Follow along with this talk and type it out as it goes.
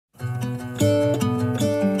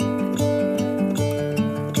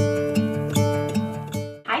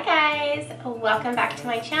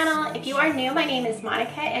my channel. If you are new, my name is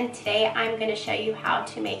Monica, and today I'm going to show you how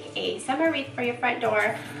to make a summer wreath for your front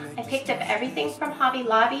door. I picked up everything from Hobby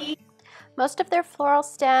Lobby. Most of their floral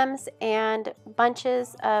stems and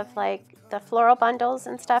bunches of like the floral bundles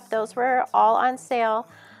and stuff, those were all on sale.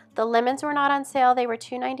 The lemons were not on sale. They were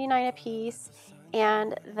 $2.99 a piece,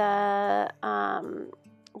 and the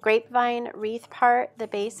grapevine wreath part, the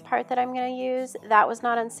base part that I'm going to use, that was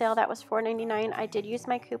not on sale. That was $4.99. I did use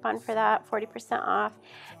my coupon for that, 40% off.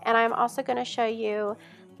 And I'm also going to show you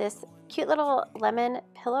this cute little lemon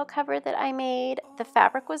pillow cover that I made. The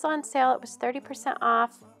fabric was on sale. It was 30%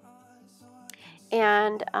 off.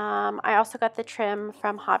 And I also got the trim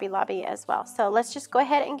from Hobby Lobby as well. So let's just go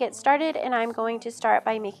ahead and get started, and I'm going to start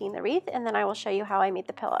by making the wreath, and then I will show you how I made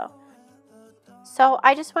the pillow. So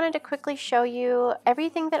I just wanted to quickly show you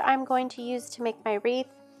everything that I'm going to use to make my wreath,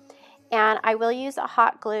 and I will use a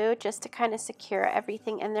hot glue just to kind of secure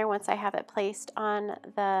everything in there once I have it placed on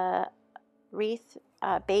the wreath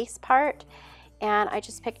base part. And I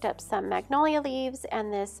just picked up some magnolia leaves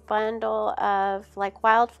and this bundle of like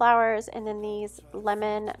wildflowers, and then these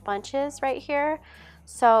lemon bunches right here.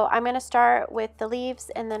 So I'm going to start with the leaves,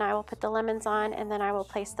 and then I will put the lemons on, and then I will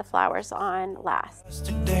place the flowers on last.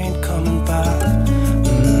 Yesterday ain't coming back.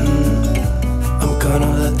 I'm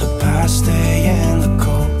gonna let the past stay in the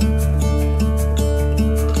cold.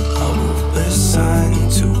 I will listen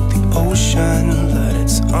to the ocean, let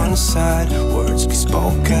its unsaid words be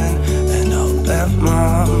spoken, and I'll let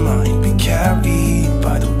my mind be carried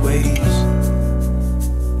by the waves.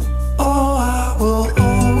 Oh, I will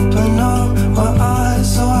open up my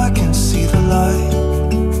eyes so I can see the light.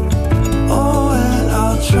 Oh, and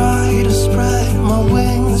I'll try to spread my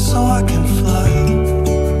wings so I can fly.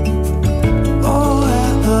 Oh,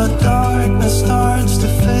 and the darkness starts to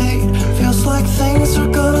fade, feels like things are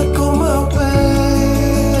gonna go my way.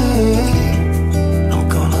 I'm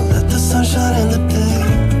gonna let the sun shine in the day.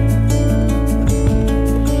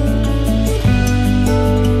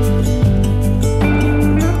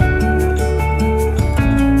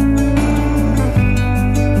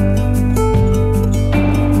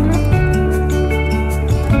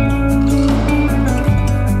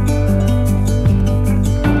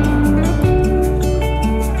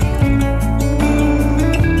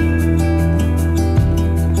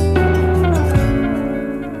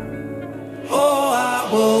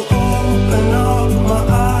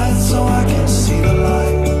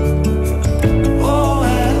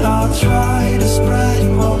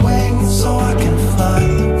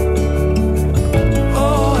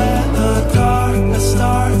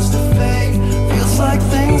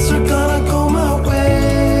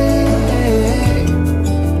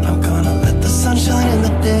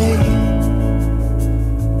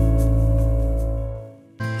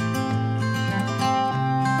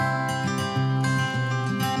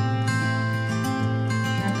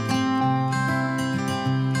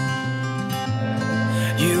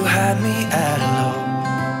 You had me at hello,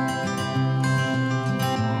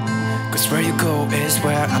 'cause where you go is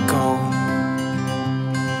where I go.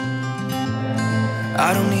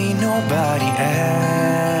 I don't need nobody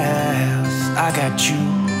else. I got you,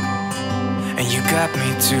 and you got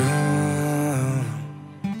me too.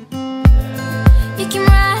 You came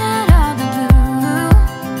right out of the blue.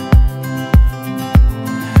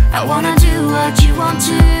 I wanna do what you want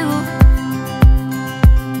to.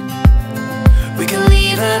 We can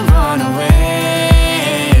leave and run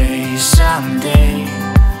away someday,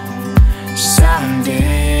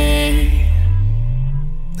 someday.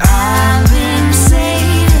 I've been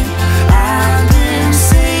saving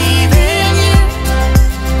you,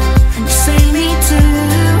 and you save me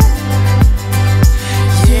too.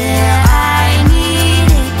 Yeah, I need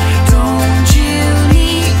it, don't you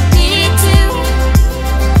need me too?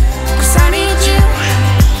 'Cause I need you.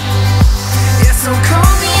 Yeah, so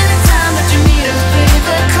call me anytime that you need a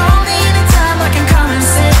favor. Call me anytime I can come and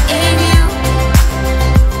sit in you.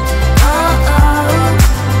 Oh, oh.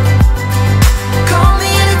 Call me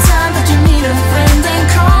anytime that you need a friend, and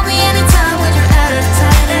call me anytime when you're out of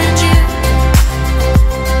time. And you,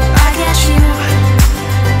 I got you,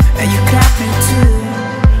 and you got me too.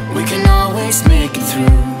 We can always make it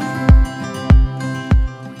through.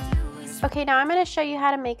 Okay, now I'm going to show you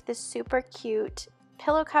how to make this super cute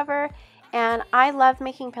pillow cover. And I love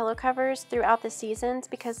making pillow covers throughout the seasons,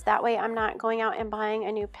 because that way I'm not going out and buying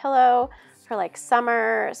a new pillow for like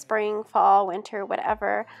summer, spring, fall, winter,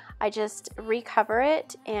 whatever. I just recover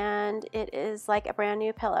it, and it is like a brand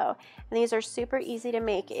new pillow. And these are super easy to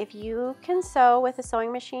make. If you can sew with a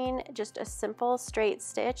sewing machine, just a simple straight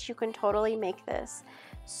stitch, you can totally make this.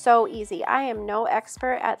 So easy. I am no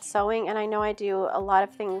expert at sewing, and I know I do a lot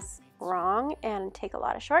of things wrong and take a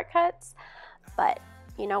lot of shortcuts, but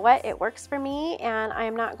you know what? It works for me, and I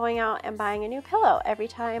am not going out and buying a new pillow every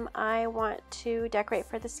time I want to decorate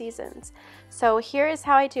for the seasons. So here is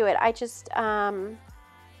how I do it. I just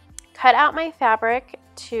cut out my fabric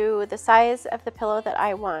to the size of the pillow that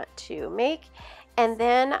I want to make, and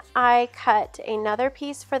then I cut another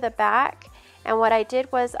piece for the back. And what I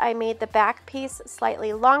did was I made the back piece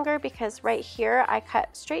slightly longer, because right here I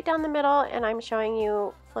cut straight down the middle, and I'm showing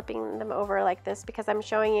you flipping them over like this because I'm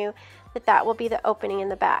showing you that that will be the opening in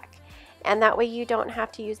the back. And that way you don't have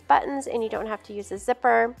to use buttons and you don't have to use a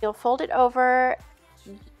zipper. You'll fold it over.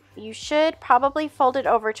 You should probably fold it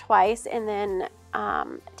over twice and then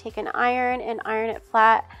take an iron and iron it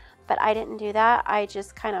flat, but I didn't do that. I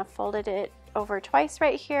just kind of folded it over twice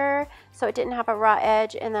right here so it didn't have a raw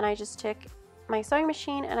edge, and then I just took my sewing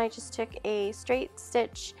machine and I just took a straight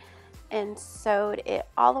stitch and sewed it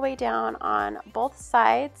all the way down on both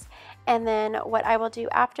sides. And then what I will do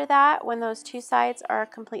after that, when those two sides are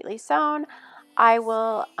completely sewn, I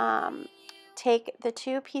will take the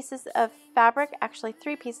two pieces of fabric, actually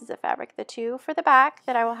 3 pieces of fabric, the 2 for the back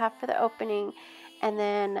that I will have for the opening, and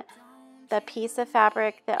then the piece of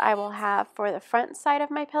fabric that I will have for the front side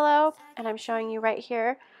of my pillow, and I'm showing you right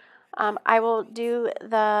here. I will do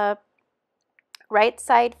the right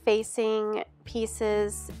side facing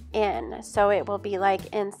pieces in, so it will be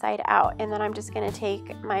like inside out, and then I'm just going to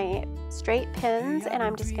take my straight pins and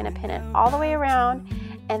I'm just going to pin it all the way around,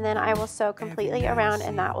 and then I will sew completely around,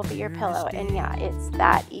 and that will be your pillow. And yeah, it's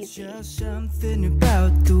that easy. Just something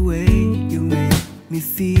about the way you make me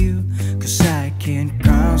feel, 'cause I can't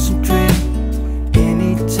concentrate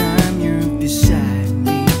anytime you're beside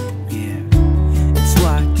me. Yeah, it's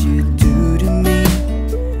what you do to me.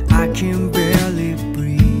 I can barely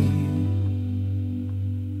breathe.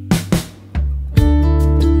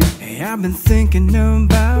 Hey, I've been thinking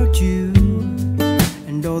about you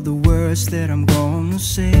and all the words that I'm gonna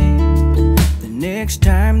say the next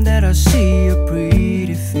time that I see your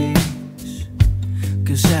pretty face,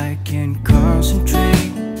 'cause I can't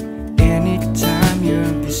concentrate anytime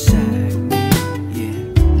you're beside me. Yeah,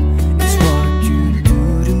 it's what you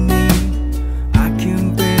do to me. I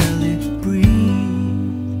can barely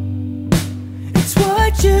breathe. It's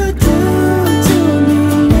what you do to me,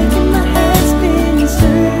 making my head spin in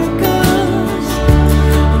circles.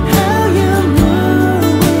 And how you move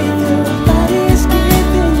with your body's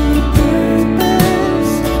giving me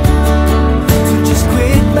purpose. So just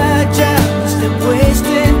quit my job, stop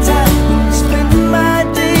wasting time, spending my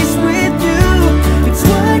days with you. It's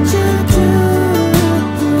what you do.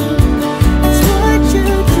 It's what you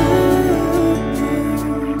do.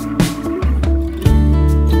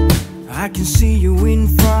 I can see you in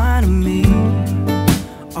front of me.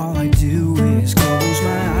 All I do is close my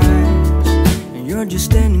eyes, and you're just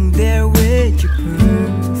standing there with your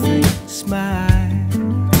perfect smile.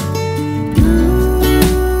 Ooh,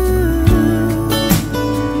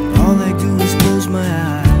 all I do is close my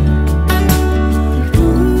eyes.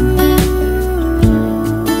 Ooh,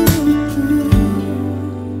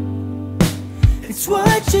 it's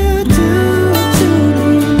what you do to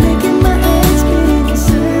me, making my head spin in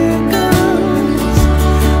circles.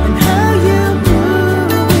 And how you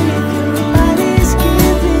move with your body's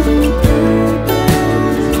giving me purpose.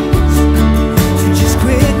 So just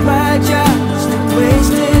quit my job, stop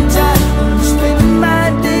wasting time, I'm spending my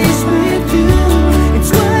days with you.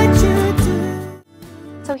 It's what you do.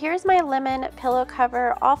 So here's my lemon pillow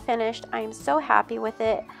cover all finished. I am so happy with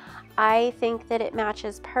it. I think that it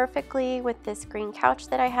matches perfectly with this green couch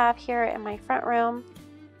that I have here in my front room.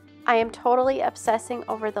 I am totally obsessing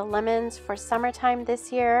over the lemons for summertime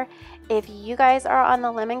this year. If you guys are on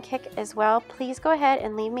the lemon kick as well, please go ahead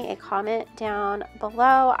and leave me a comment down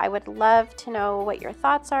below. I would love to know what your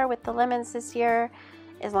thoughts are with the lemons this year,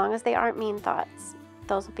 as long as they aren't mean thoughts.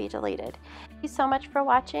 Those will be deleted. Thank you so much for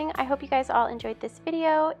watching. I hope you guys all enjoyed this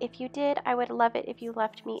video. If you did, I would love it if you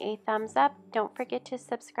left me a thumbs up. Don't forget to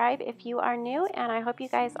subscribe if you are new, and I hope you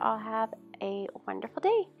guys all have a wonderful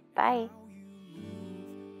day. Bye.